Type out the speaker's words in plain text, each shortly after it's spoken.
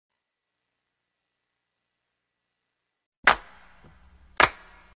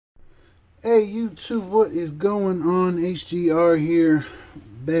Hey YouTube, what is going on? HGR here,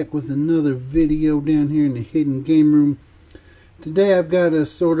 back with another video down here in the Hidden Game Room. Today I've got a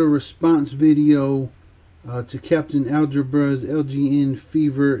sort of response video to Captain Algebra's LJN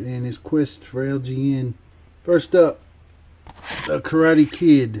Fever and his quest for LJN. First up, the Karate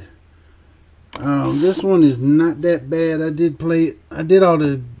Kid. This one is not that bad. I did play it. I did all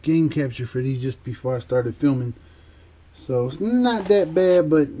the game capture for these just before I started filming. So it's not that bad,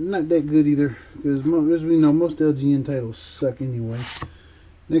 but not that good either. Because as we know, most LJN titles suck anyway.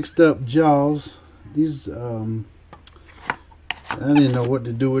 Next up, Jaws. These I didn't know what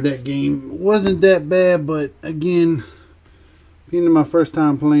to do with that game. It wasn't that bad, but again, being my first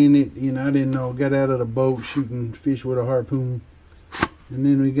time playing it, I didn't know. Got out of the boat shooting fish with a harpoon. And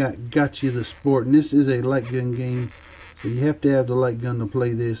then we got Gotcha the Sport, and this is a light gun game. So you have to have the light gun to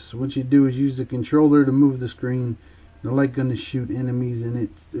play this. What you do is use the controller to move the screen. The light gun to shoot enemies, and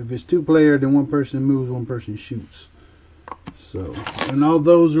if it's two-player, then one person moves, one person shoots. So, and all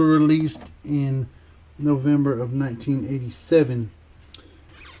those were released in November of 1987.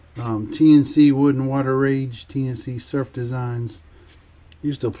 TNC Wood and Water Rage, TNC Surf Designs.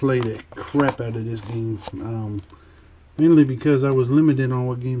 Used to play the crap out of this game, mainly because I was limited on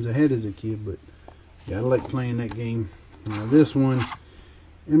what games I had as a kid. But yeah, I like playing that game. This one,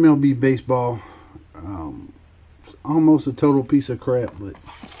 MLB Baseball. Almost a total piece of crap, but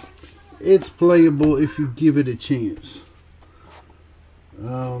it's playable if you give it a chance.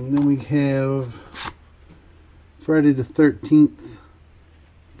 Then we have Friday the 13th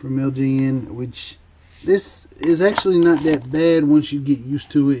from LJN, which this is actually not that bad once you get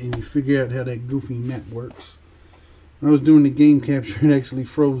used to it and you figure out how that goofy map works. When I was doing the game capture, it actually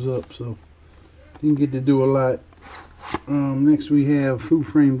froze up, so didn't get to do a lot. Next we have Who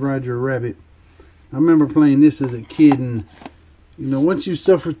Framed Roger Rabbit. I remember playing this as a kid, and once you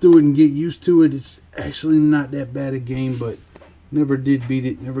suffer through it and get used to it, it's actually not that bad a game, but never did beat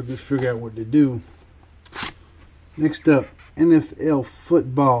it, never could figure out what to do. Next up, NFL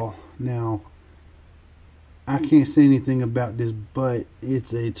Football. Now, I can't say anything about this, but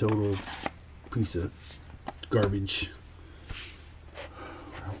it's a total piece of garbage.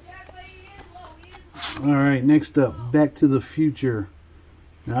 Alright, next up, Back to the Future.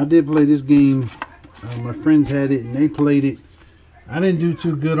 Now, I did play this game. My friends had it and they played it. I didn't do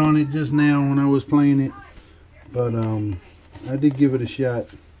too good on it just now when I was playing it, but I did give it a shot.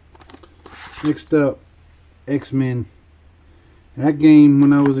 Next up, X-Men. That game,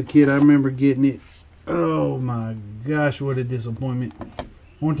 when I was a kid, I remember getting it. Oh my gosh, what a disappointment.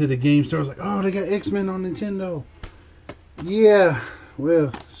 Went to the game store, I was like, oh, they got X-Men on Nintendo. Yeah,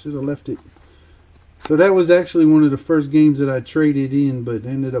 well, should have left it. So that was actually one of the first games that I traded in, but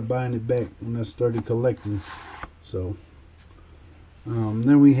ended up buying it back when I started collecting. So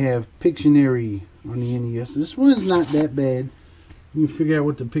then we have Pictionary on the NES. This one's not that bad. You can figure out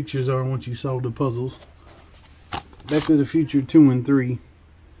what the pictures are once you solve the puzzles. Back to the Future 2 and 3.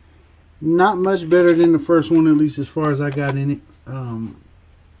 Not much better than the first one, at least as far as I got in it.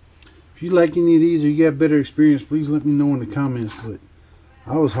 If you like any of these or you got better experience, please let me know in the comments. But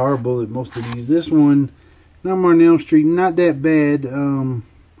I was horrible at most of these. This one, Nightmare on Elm Street, not that bad.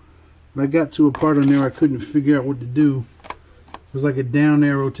 But I got to a part on there I couldn't figure out what to do. It was like a down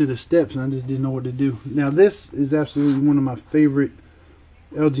arrow to the steps, and I just didn't know what to do. Now, this is absolutely one of my favorite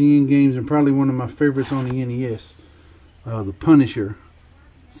LJN games, and probably one of my favorites on the NES. The Punisher.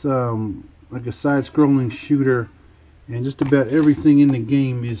 It's like a side-scrolling shooter, and just about everything in the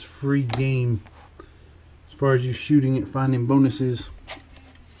game is free game. As far as you shooting it, finding bonuses.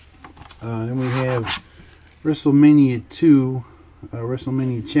 Then we have WrestleMania 2,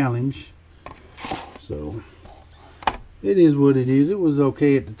 WrestleMania Challenge. So, it is what it is. It was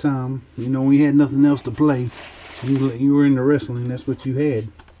okay at the time. We had nothing else to play. You were into wrestling, that's what you had.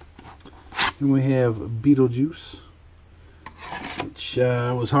 Then we have Beetlejuice, which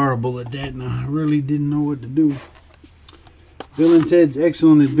I was horrible at that, and I really didn't know what to do. Bill and Ted's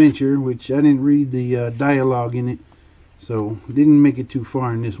Excellent Adventure, which I didn't read the dialogue in it, so didn't make it too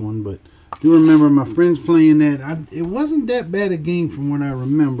far in this one, but I do remember my friends playing that. It wasn't that bad a game from what I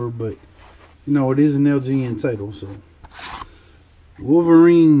remember, but it is an LJN title. So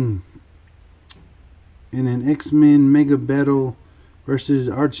Wolverine in an X-Men Mega Battle versus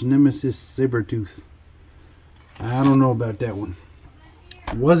Arch Nemesis Sabretooth. I don't know about that one.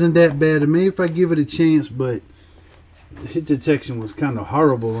 It wasn't that bad. Maybe if I give it a chance, but the hit detection was kind of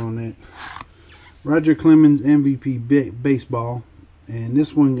horrible on that. Roger Clemens MVP Baseball. And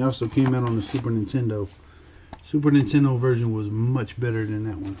this one also came out on the Super Nintendo. Super Nintendo version was much better than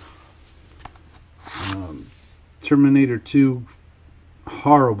that one. Terminator 2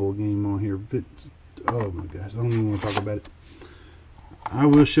 horrible game on here. Oh my gosh, I don't even want to talk about it. I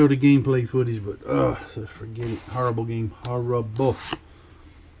will show the gameplay footage, but forget it. Horrible game. Horrible.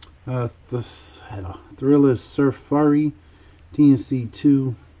 Thriller Safari TNC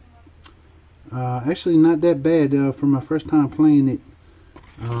 2. Actually not that bad for my first time playing it.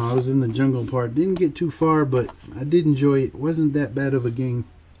 I was in the jungle part. Didn't get too far, but I did enjoy it. Wasn't that bad of a game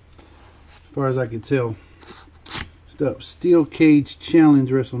as far as I could tell. Next up, Steel Cage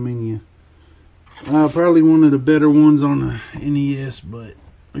Challenge WrestleMania. Probably one of the better ones on the NES, but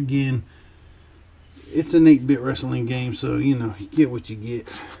again, it's an 8-bit wrestling game, so you know, you get what you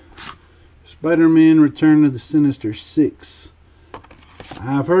get. Spider-Man Return of the Sinister Six.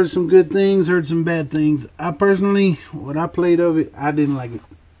 I've heard some good things, heard some bad things. I personally, what I played of it, I didn't like it.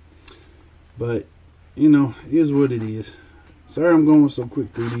 But, you know, it is what it is. Sorry I'm going so quick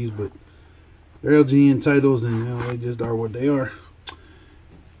through these, but they're LJN titles and you know, they just are what they are.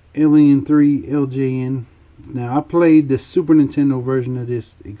 Alien 3 LJN. Now, I played the Super Nintendo version of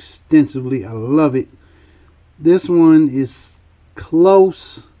this extensively. I love it. This one is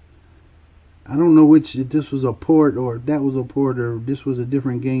close. I don't know which, if this was a port or if that was a port or this was a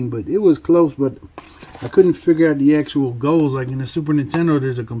different game, but it was close, but I couldn't figure out the actual goals. Like in the Super Nintendo,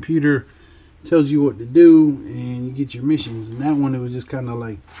 there's a computer tells you what to do and you get your missions. And that one, it was just kind of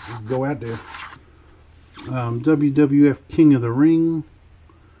like, go out there. WWF King of the Ring.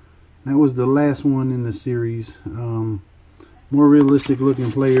 That was the last one in the series. More realistic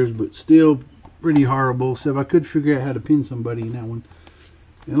looking players, but still pretty horrible. So if I could figure out how to pin somebody in that one.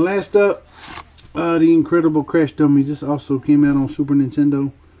 And last up, the Incredible Crash Dummies. This also came out on Super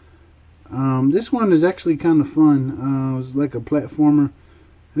Nintendo. This one is actually kind of fun. It was like a platformer.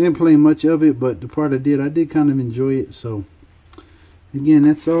 I didn't play much of it, but the part I did kind of enjoy it. So again,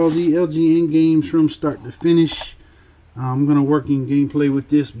 that's all the LJN games from start to finish. I'm going to work in gameplay with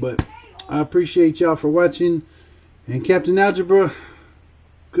this, but I appreciate y'all for watching. And Captain Algebra,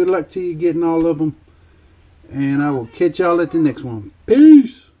 good luck to you getting all of them. And I will catch y'all at the next one.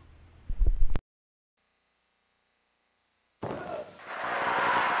 Peace!